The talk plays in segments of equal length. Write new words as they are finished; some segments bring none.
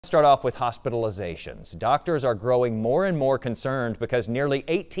Start off with hospitalizations. Doctors are growing more and more concerned because nearly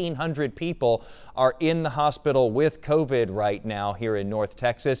 1,800 people are in the hospital with COVID right now here in North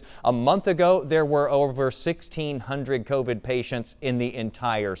Texas. A month ago, there were over 1,600 COVID patients in the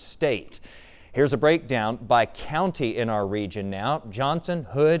entire state. Here's a breakdown by county in our region now. Johnson,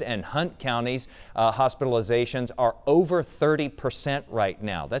 Hood, and Hunt counties hospitalizations are over 30% right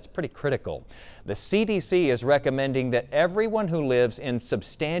now. That's pretty critical. The CDC is recommending that everyone who lives in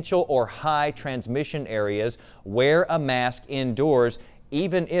substantial or high transmission areas wear a mask indoors,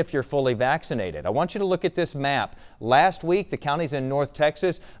 even if you're fully vaccinated. I want you to look at this map. Last week, the counties in North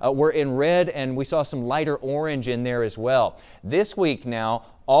Texas were in red, and we saw some lighter orange in there as well. This week now,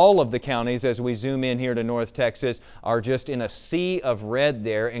 all of the counties, as we zoom in here to North Texas, are just in a sea of red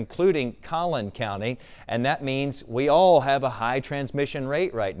there, including Collin County. And that means we all have a high transmission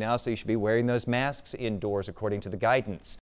rate right now, so you should be wearing those masks indoors according to the guidance.